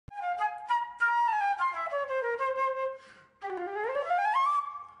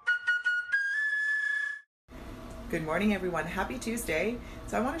Good morning, everyone. Happy Tuesday.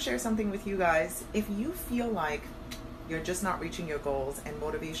 So I want to share something with you guys. If you feel like you're just not reaching your goals and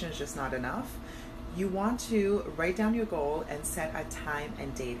motivation is just not enough, you want to write down your goal and set a time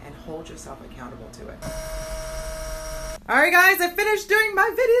and date and hold yourself accountable to it. All right, guys, I finished doing my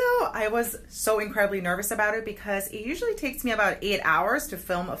video. I was so incredibly nervous about it because it usually takes me about 8 hours to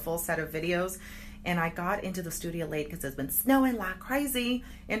film a full set of videos. And I got into the studio late because it's been snowing like crazy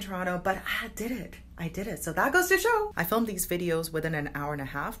in Toronto, but I did it. So that goes to show. I filmed these videos within an hour and a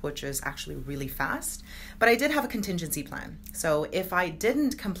half, which is actually really fast, but I did have a contingency plan. So if I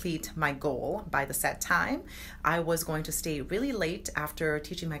didn't complete my goal by the set time, I was going to stay really late after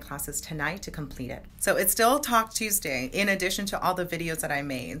teaching my classes tonight to complete it. So it's still Talk Tuesday in addition to all the videos that I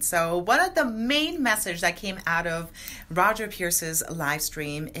made. So one of the main messages that came out of Roger Pierce's live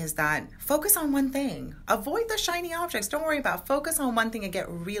stream is that focus on one thing. Avoid the shiny objects. Don't worry about it. Focus on one thing and get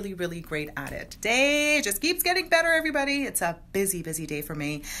really, really great at it. Day just keeps getting better, everybody. It's a busy day for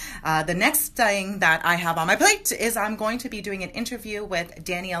me. The next thing that I have on my plate is I'm going to be doing an interview with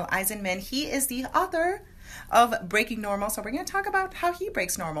Daniel Eisenman. He is the author of Breaking Normal. So we're going to talk about how he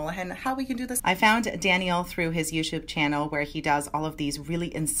breaks normal and how we can do this. I found Daniel through his YouTube channel where he does all of these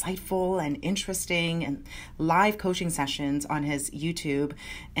really insightful and interesting and live coaching sessions on his YouTube.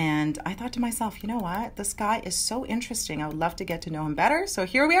 And I thought to myself, you know what? This guy is so interesting. I would love to get to know him better. So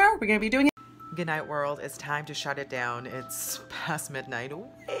here we are. We're going to be doing it. Good night, world. It's time to shut it down. It's past midnight,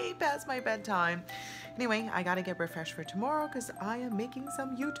 way past my bedtime. Anyway, I got to get refreshed for tomorrow because I am making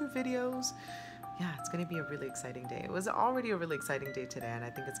some YouTube videos. Yeah, it's going to be a really exciting day. It was already a really exciting day today, and I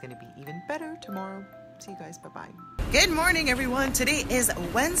think it's going to be even better tomorrow. See you guys. Bye-bye. Good morning, everyone. Today is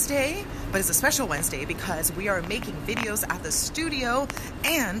Wednesday, but it's a special Wednesday because we are making videos at the studio,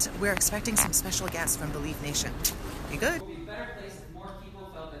 and we're expecting some special guests from Believe Nation. You good?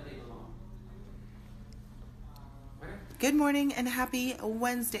 Good morning and happy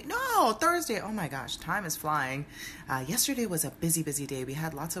Wednesday. No, Thursday. Oh my gosh, time is flying. Yesterday was a busy day. We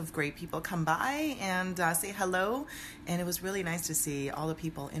had lots of great people come by and say hello. And it was really nice to see all the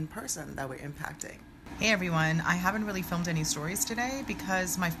people in person that we're impacting. Hey everyone, I haven't really filmed any stories today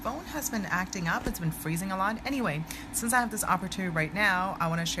because my phone has been acting up. It's been freezing a lot. Anyway, since I have this opportunity right now, I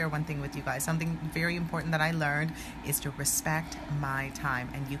want to share one thing with you guys. Something very important that I learned is to respect my time,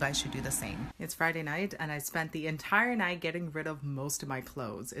 and you guys should do the same. It's Friday night and I spent the entire night getting rid of most of my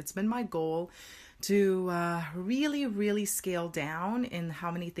clothes. It's been my goal to really scale down in how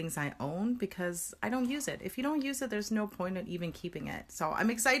many things I own because I don't use it. If you don't use it, there's no point in even keeping it. So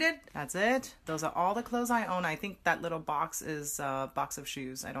I'm excited. That's it. Those are all the clothes I own. I think that little box is a box of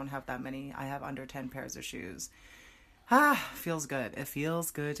shoes. I don't have that many. I have under 10 pairs of shoes. Feels good. It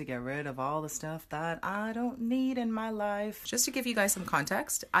feels good to get rid of all the stuff that I don't need in my life. Just to give you guys some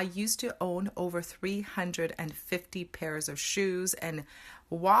context, I used to own over 350 pairs of shoes and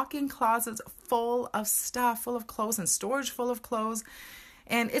walk-in closets full of stuff, full of clothes, and storage full of clothes.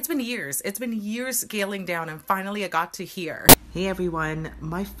 And it's been years scaling down, and finally I got to here. Hey everyone,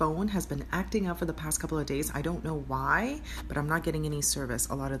 my phone has been acting up for the past couple of days. I don't know why, but I'm not getting any service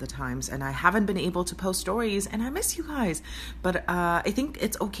a lot of the times, and I haven't been able to post stories, and I miss you guys. But I think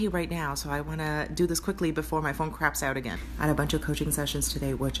it's okay right now, so I want to do this quickly before my phone craps out again. I had a bunch of coaching sessions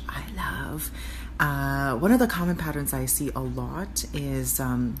today, which I love. One of the common patterns I see a lot is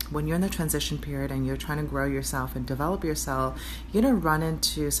when you're in the transition period and you're trying to grow yourself and develop yourself, you're going to run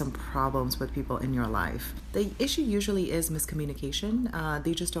into some problems with people in your life. The issue usually is miscommunication.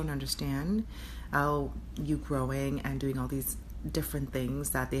 They just don't understand you growing and doing all these different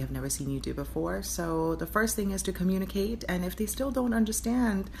things that they have never seen you do before. So the first thing is to communicate, and if they still don't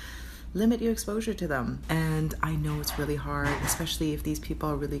understand, limit your exposure to them. And I know it's really hard, especially if these people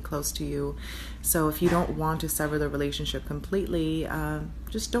are really close to you. So if you don't want to sever the relationship completely,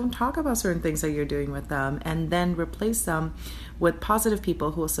 just don't talk about certain things that you're doing with them, and then replace them with positive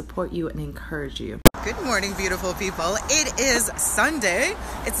people who will support you and encourage you. Good morning, beautiful people. It is Sunday.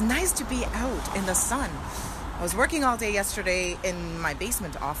 It's nice to be out in the sun. I was working all day yesterday in my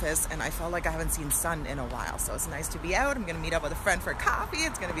basement office, and I felt like I haven't seen sun in a while. So it's nice to be out. I'm going to meet up with a friend for coffee.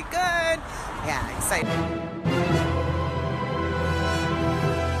 It's going to be good. Yeah, excited.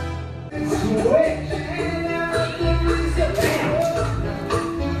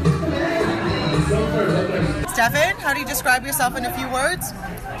 Stefan, how do you describe yourself in a few words?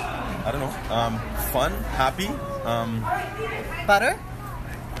 I don't know. Fun, happy, Butter?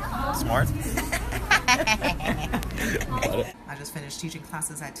 smart. I just finished teaching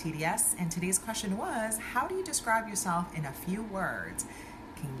classes at TDS, and today's question was, how do you describe yourself in a few words?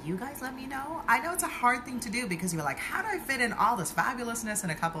 Can you guys let me know? I know it's a hard thing to do because you're like, how do I fit in all this fabulousness in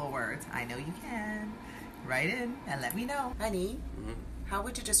a couple of words? I know you can. write in and let me know. Honey, how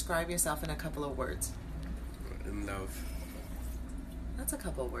would you describe yourself in a couple of words? In love. That's a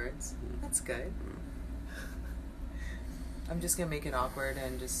couple of words. That's good. I'm just gonna make it awkward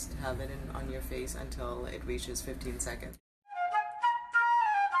and just have it on your face until it reaches 15 seconds.